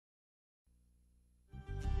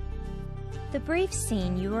The brief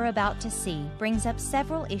scene you are about to see brings up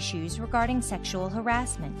several issues regarding sexual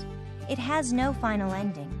harassment. It has no final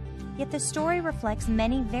ending, yet the story reflects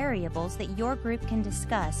many variables that your group can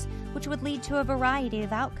discuss, which would lead to a variety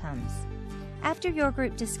of outcomes. After your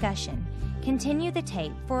group discussion, continue the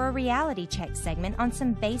tape for a reality check segment on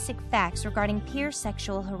some basic facts regarding peer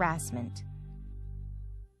sexual harassment.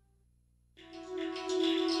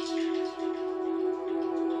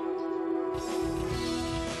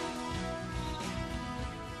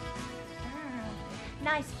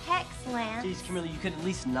 Nice pecs, Lance. Jeez, Kimberly, you could at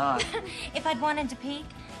least nod. If I'd wanted to peek,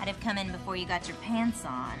 I'd have come in before you got your pants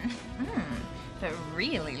on. But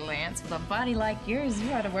really, Lance, with a body like yours,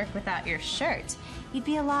 you ought to work without your shirt. You'd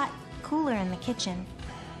be a lot cooler in the kitchen.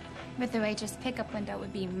 But the waitress pickup window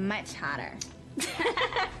would be much hotter.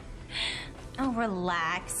 Oh,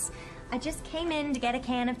 relax. I just came in to get a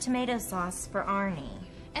can of tomato sauce for Arnie.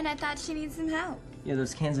 And I thought she needs some help. Yeah,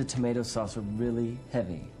 those cans of tomato sauce are really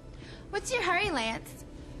heavy. What's your hurry, Lance?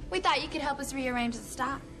 We thought you could help us rearrange the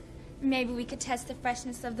stock. Maybe we could test the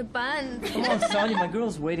freshness of the buns. Come on, Sonia, my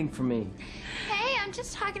girl's waiting for me. Hey, I'm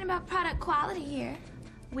just talking about product quality here.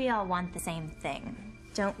 We all want the same thing,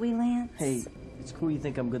 don't we, Lance? Hey, it's cool you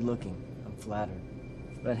think I'm good looking. I'm flattered.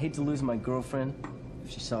 But I'd hate to lose my girlfriend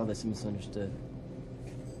if she saw this and misunderstood.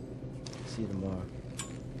 See you tomorrow.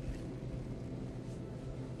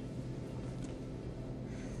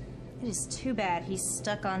 It is too bad he's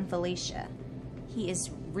stuck on Felicia. He is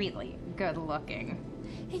really Good looking.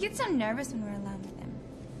 He gets so nervous when we're alone with him.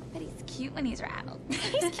 But he's cute when he's rattled.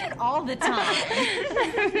 He's cute all the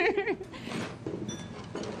time.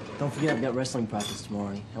 Don't forget I've got wrestling practice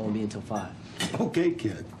tomorrow. I won't be until 5. Okay,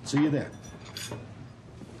 kid. See you then.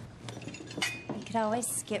 You could always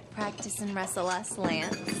skip practice and wrestle us,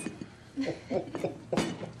 Lance.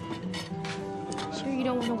 Sure you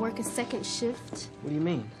don't want to work a second shift? What do you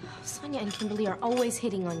mean? Sonia and Kimberly are always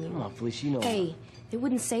hitting on Come you. on, Felicia, you know. Hey, they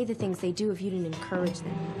wouldn't say the things they do if you didn't encourage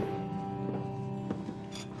them.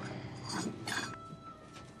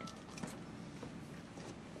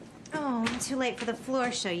 Oh, too late for the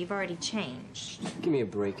floor show. You've already changed. Give me a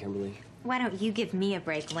break, Kimberly. Why don't you give me a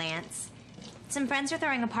break, Lance? Some friends are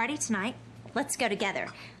throwing a party tonight. Let's go together.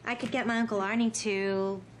 I could get my Uncle Arnie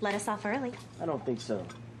to let us off early. I don't think so.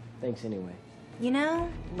 Thanks anyway. You know,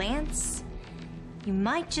 Lance, you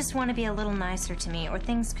might just want to be a little nicer to me, or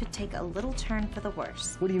things could take a little turn for the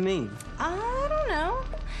worse. What do you mean? I don't know.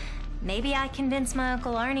 Maybe I convince my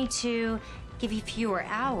Uncle Arnie to give you fewer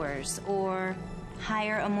hours, or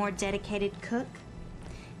hire a more dedicated cook,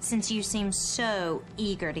 since you seem so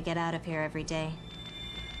eager to get out of here every day.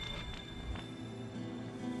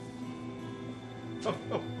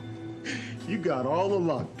 You got all the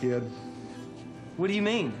luck, kid. What do you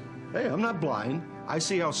mean? Hey, I'm not blind. I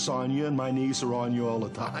see how Sonia and my niece are on you all the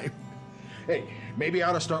time. Hey, maybe I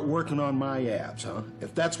ought to start working on my abs, huh?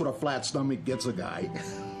 If that's what a flat stomach gets a guy.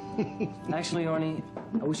 Actually, Arnie,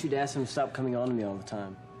 I wish you'd ask him to stop coming on to me all the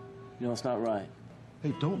time. You know, it's not right.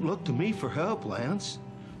 Hey, don't look to me for help, Lance.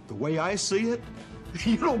 The way I see it,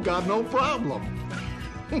 you don't got no problem.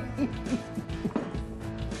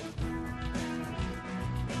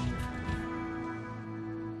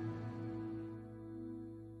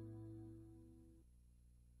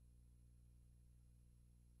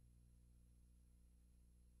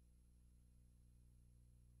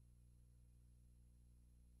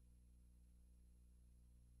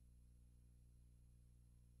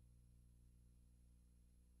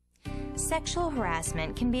 Sexual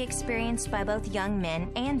harassment can be experienced by both young men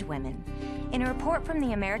and women. In a report from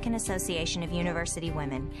the American Association of University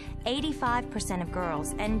Women, 85% of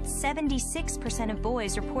girls and 76% of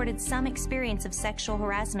boys reported some experience of sexual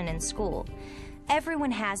harassment in school.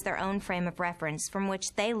 Everyone has their own frame of reference from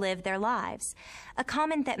which they live their lives. A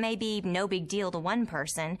comment that may be no big deal to one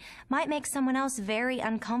person might make someone else very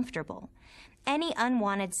uncomfortable. Any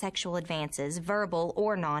unwanted sexual advances, verbal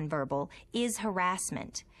or nonverbal, is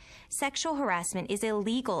harassment. Sexual harassment is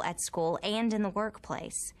illegal at school and in the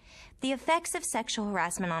workplace. The effects of sexual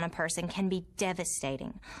harassment on a person can be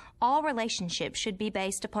devastating. All relationships should be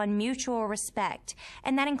based upon mutual respect,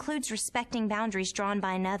 and that includes respecting boundaries drawn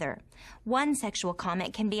by another. One sexual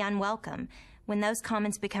comment can be unwelcome. When those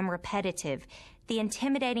comments become repetitive, the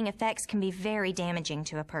intimidating effects can be very damaging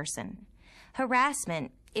to a person.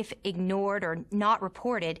 Harassment, if ignored or not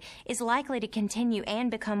reported, is likely to continue and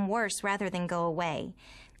become worse rather than go away.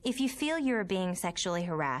 If you feel you are being sexually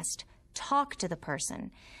harassed, talk to the person.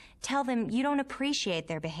 Tell them you don't appreciate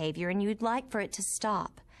their behavior and you'd like for it to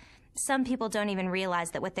stop. Some people don't even realize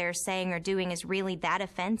that what they're saying or doing is really that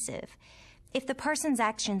offensive. If the person's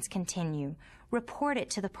actions continue, report it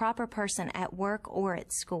to the proper person at work or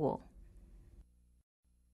at school.